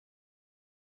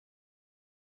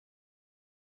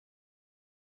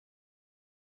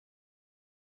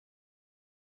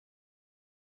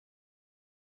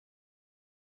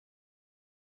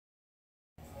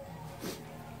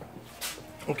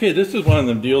Okay, this is one of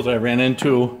the deals I ran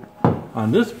into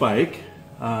on this bike.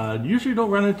 Usually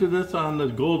don't run into this on the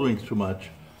Goldwings too much.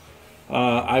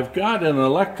 I've got an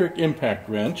electric impact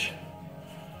wrench,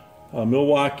 a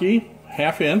Milwaukee,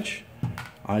 1/2 inch.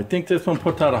 I think this one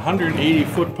puts out 180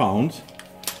 foot-pounds.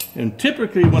 And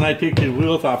typically when I take the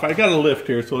wheels off, I got a lift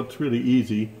here, so it's really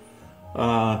easy.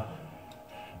 I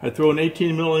throw an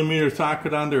 18mm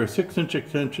socket on there, a 6-inch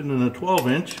extension and a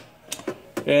 12-inch,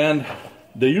 and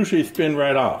they usually spin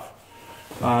right off.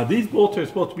 These bolts are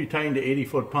supposed to be tightened to 80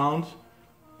 foot-pounds.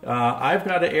 I've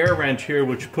got an air wrench here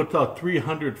which puts out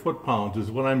 300 foot-pounds is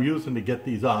what I'm using to get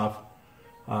these off.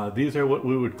 These are what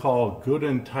we would call good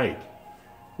and tight,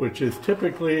 which is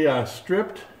typically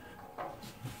stripped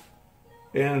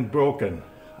and broken.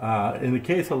 In the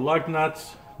case of lug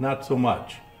nuts, not so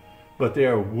much, but they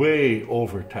are way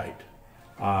over tight.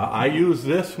 I use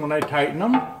this when I tighten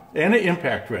them, and an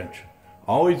impact wrench.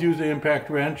 Always use the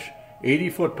impact wrench, 80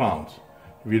 foot-pounds.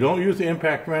 If you don't use the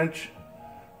impact wrench,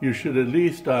 you should at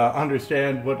least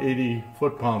understand what 80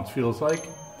 foot-pounds feels like,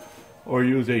 or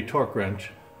use a torque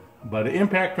wrench. But an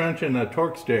impact wrench and a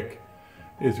torque stick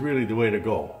is really the way to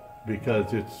go,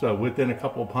 because it's within a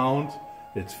couple pounds,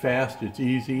 it's fast, it's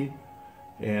easy,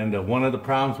 and one of the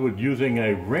problems with using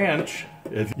a wrench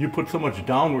is you put so much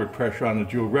downward pressure on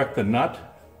it, you'll wreck the nut,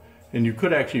 and you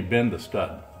could actually bend the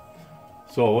stud.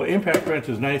 So impact wrench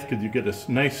is nice because you get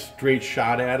a nice straight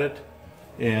shot at it,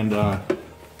 and I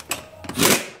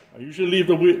usually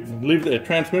leave the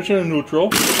transmission in neutral,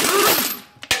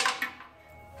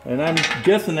 and I'm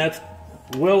guessing that's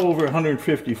well over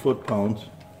 150 foot-pounds.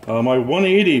 My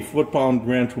 180 foot-pound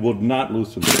wrench would not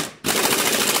loosen it.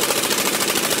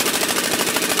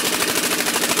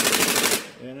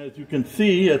 And as you can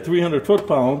see, at 300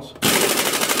 foot-pounds,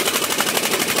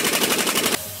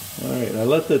 alright, I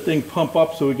let that thing pump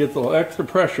up so it gets a little extra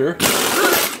pressure,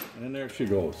 and there she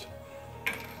goes.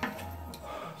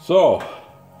 So,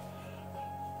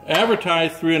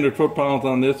 advertised 300 foot-pounds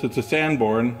on this. It's a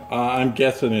Sanborn. I'm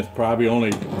guessing it probably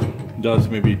only does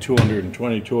maybe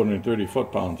 220, 230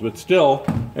 foot-pounds. But still,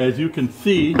 as you can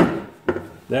see,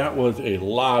 that was a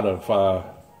lot of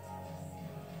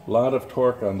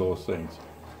torque on those things.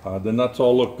 The nuts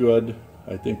all look good.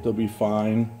 I think they'll be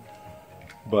fine.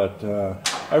 But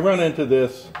I run into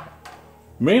this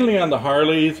mainly on the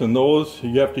Harleys, and those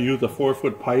you have to use a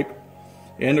 4-foot pipe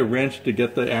and a wrench to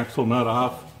get the axle nut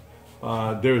off.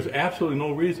 There's absolutely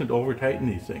no reason to over tighten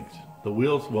these things. The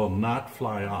wheels will not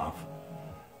fly off.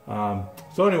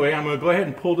 So anyway, I'm going to go ahead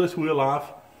and pull this wheel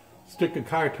off, stick a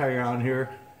car tire on here,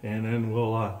 and then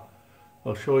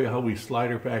I'll show you how we slide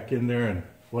her back in there and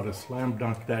what a slam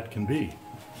dunk that can be.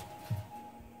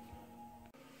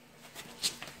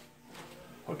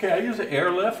 Okay, I use an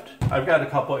airlift. I've got a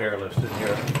couple airlifts in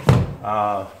here.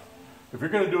 If you're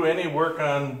going to do any work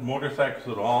on motorcycles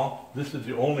at all, this is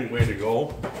the only way to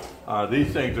go.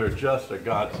 These things are just a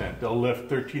godsend. They'll lift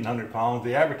 1,300 pounds.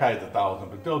 They advertise 1,000,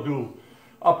 but they'll do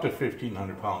up to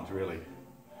 1,500 pounds really.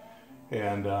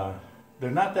 And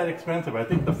they're not that expensive. I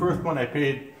think the first one I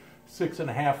paid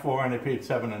 $6.50 for, and I paid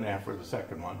 $7.50 for the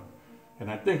second one.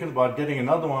 And I'm thinking about getting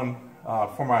another one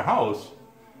for my house,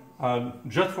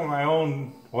 just for my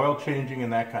own oil changing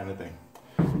and that kind of thing.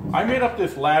 I made up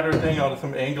this ladder thing out of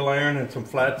some angle iron and some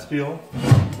flat steel,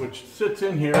 which sits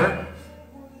in here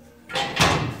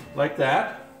like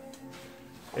that.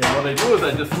 And what I do is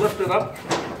I just lift it up,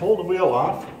 pull the wheel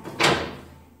off,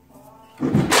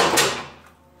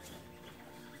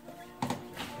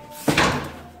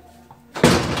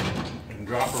 and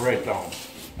drop it right down.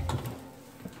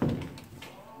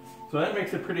 So that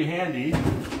makes it pretty handy,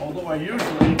 although I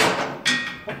usually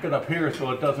hook it up here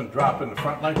so it doesn't drop in the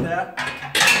front like that.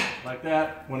 Like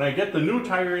that. When I get the new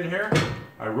tire in here,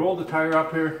 I roll the tire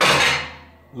up here,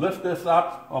 lift this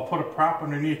up, I'll put a prop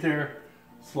underneath here,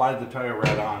 slide the tire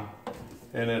right on,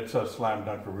 and it's a slam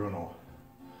dunkaroono.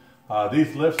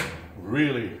 These lifts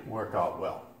really work out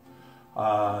well.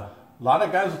 A lot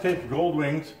of guys will take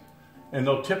Goldwings and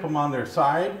they'll tip them on their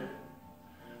side,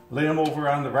 lay them over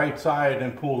on the right side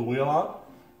and pull the wheel out.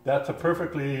 That's a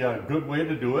perfectly good way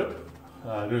to do it.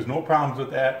 There's no problems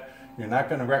with that. You're not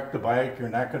going to wreck the bike. You're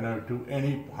not going to do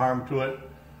any harm to it.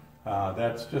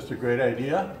 That's just a great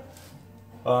idea.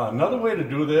 Another way to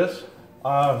do this,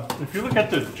 if you look at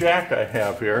this jack I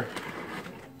have here,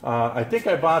 I think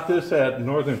I bought this at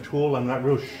Northern Tool. I'm not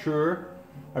real sure.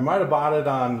 I might have bought it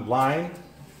online.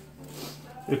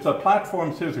 It's a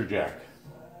platform scissor jack.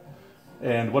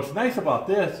 And what's nice about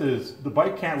this is the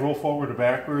bike can't roll forward or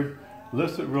backward.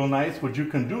 Lifts it real nice. What you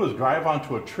can do is drive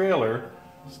onto a trailer,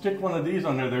 stick one of these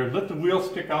under there, let the wheel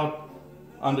stick out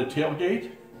on the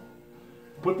tailgate,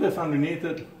 put this underneath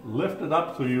it, lift it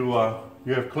up so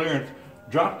you have clearance,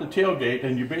 drop the tailgate,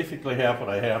 and you basically have what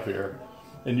I have here.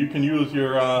 And you can use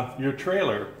your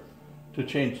trailer to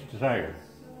change the tire.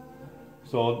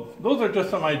 So those are just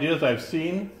some ideas I've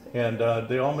seen, and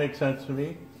they all make sense to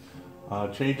me.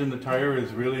 Changing the tire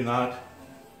is really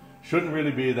shouldn't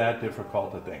really be that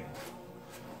difficult a thing.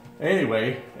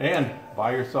 Anyway, and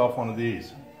buy yourself one of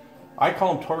these. I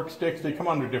call them torque sticks. They come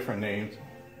under different names.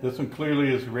 This one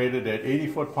clearly is rated at 80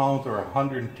 foot-pounds or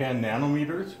 110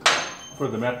 nanometers for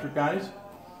the metric guys.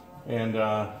 And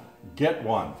get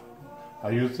one. I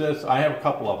use this. I have a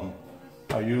couple of them.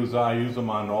 I use them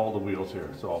on all the wheels here.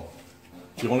 So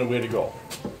it's the only way to go.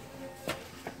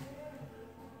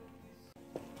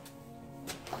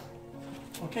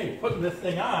 Okay, putting this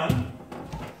thing on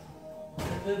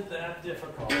isn't that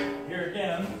difficult. Here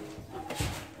again,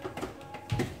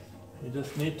 you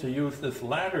just need to use this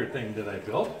ladder thing that I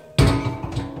built.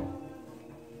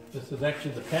 This is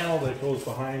actually the panel that goes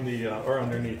behind or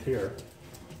underneath here.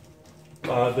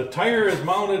 The tire is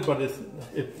mounted, but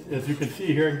as you can see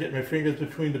here, I can get my fingers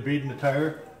between the bead and the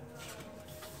tire.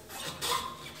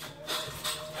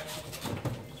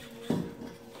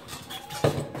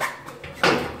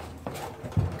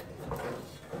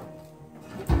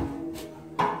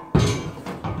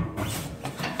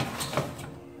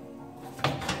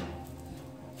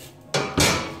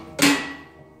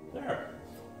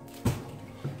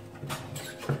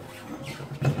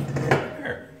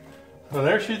 So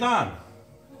there she's on.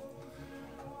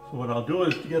 So what I'll do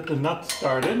is to get the nuts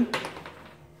started.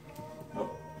 Oh,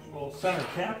 little center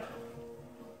cap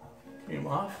came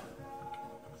off.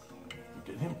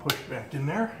 Get him pushed back in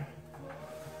there.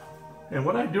 And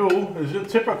what I do is a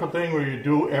typical thing where you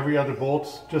do every other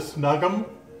bolts, just snug them,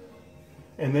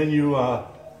 and then you'll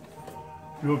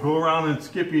go around and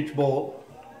skip each bolt,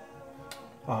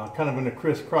 kind of in a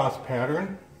crisscross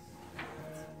pattern.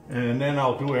 And then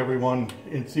I'll do every one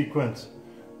in sequence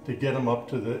to get them up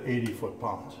to the 80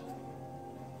 foot-pounds.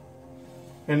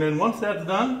 And then once that's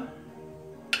done,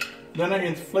 then I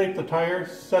inflate the tire,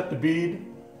 set the bead,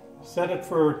 set it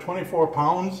for 24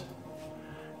 pounds,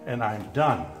 and I'm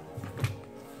done.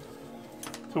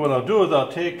 So what I'll do is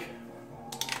I'll take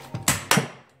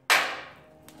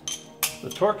the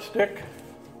torque stick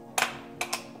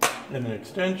and an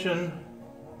extension,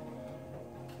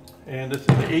 and this is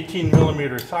the 18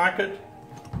 millimeter socket.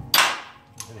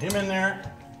 Put him in there.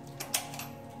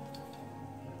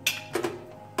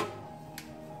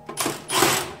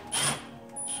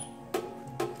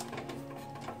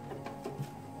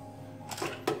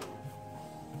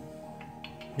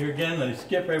 Here again, I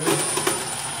skip every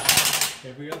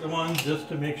other one just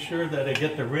to make sure that I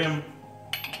get the rim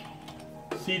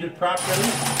seated properly.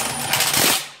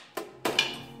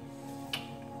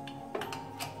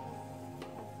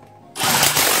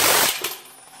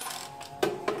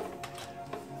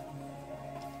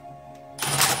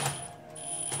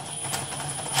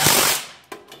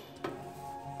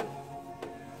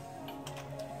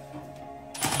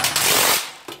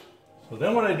 So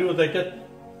then what I do is I get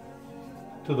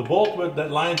to the bolt that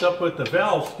lines up with the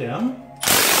valve stem.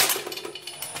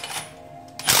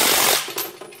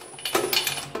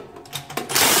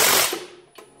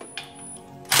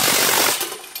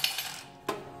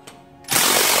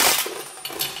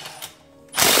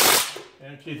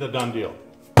 And she's a done deal.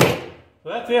 So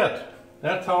that's it.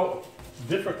 That's how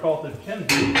difficult it can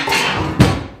be.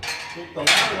 Take the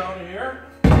ladder out of here.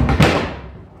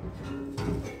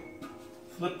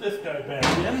 Slip this guy back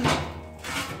in.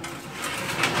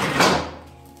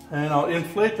 And I'll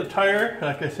inflate the tire,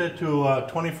 like I said, to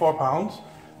 24 pounds.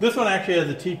 This one actually has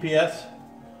a TPS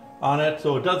on it,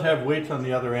 so it does have weights on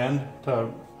the other end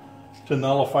to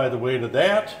nullify the weight of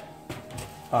that.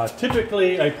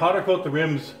 Typically, I powder coat the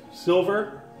rims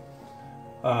silver.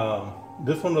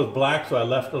 This one was black, so I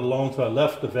left it alone, so I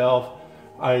left the valve.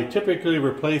 I typically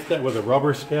replace that with a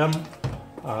rubber stem.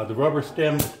 The rubber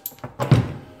stems,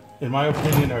 in my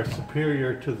opinion, are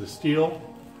superior to the steel,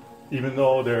 even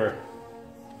though they're,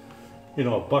 you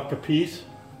know, $1 a piece.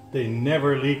 They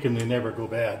never leak and they never go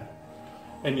bad.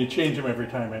 And you change them every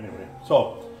time anyway.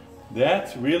 So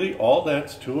that's really all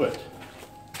that's to it.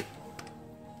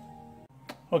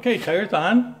 Okay, tire's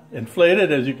on,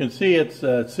 inflated. As you can see, it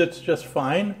sits just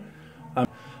fine.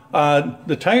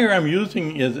 The tire I'm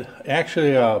using is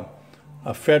actually a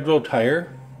Federal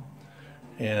tire,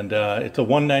 and it's a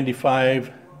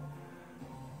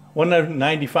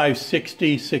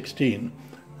 195/60/16.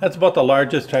 That's about the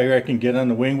largest tire I can get on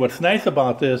the wing. What's nice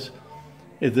about this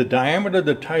is the diameter of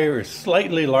the tire is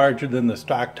slightly larger than the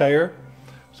stock tire,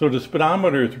 so the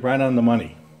speedometer is right on the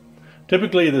money.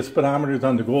 Typically the speedometers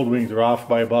on the Gold Wings are off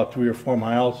by about 3 or 4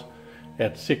 miles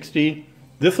at 60.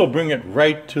 This will bring it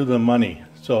right to the money.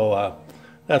 So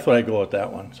that's what I go with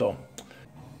that one. So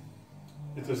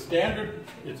it's a standard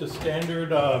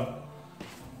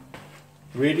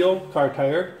radial car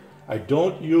tire. I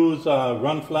don't use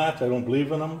run flats. I don't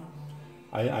believe in them.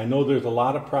 I know there's a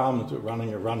lot of problems with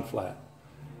running a run flat.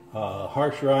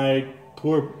 Harsh ride,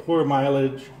 poor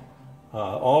mileage,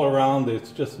 all around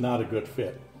it's just not a good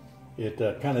fit. It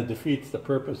kind of defeats the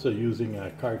purpose of using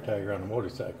a car tire on a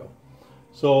motorcycle.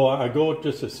 So I go with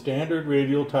just a standard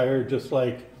radial tire, just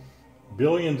like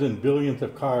billions and billions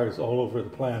of cars all over the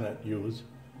planet use,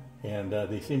 and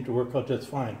they seem to work out just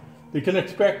fine. You can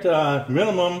expect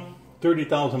minimum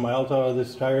 30,000 miles out of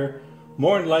this tire,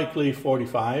 more than likely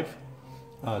 45.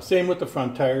 Same with the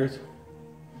front tires.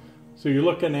 So you're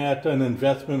looking at an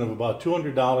investment of about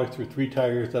 $200 for 3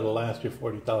 tires that'll last you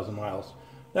 40,000 miles.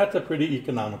 That's a pretty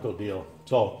economical deal.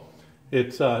 So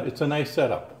it's a nice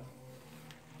setup.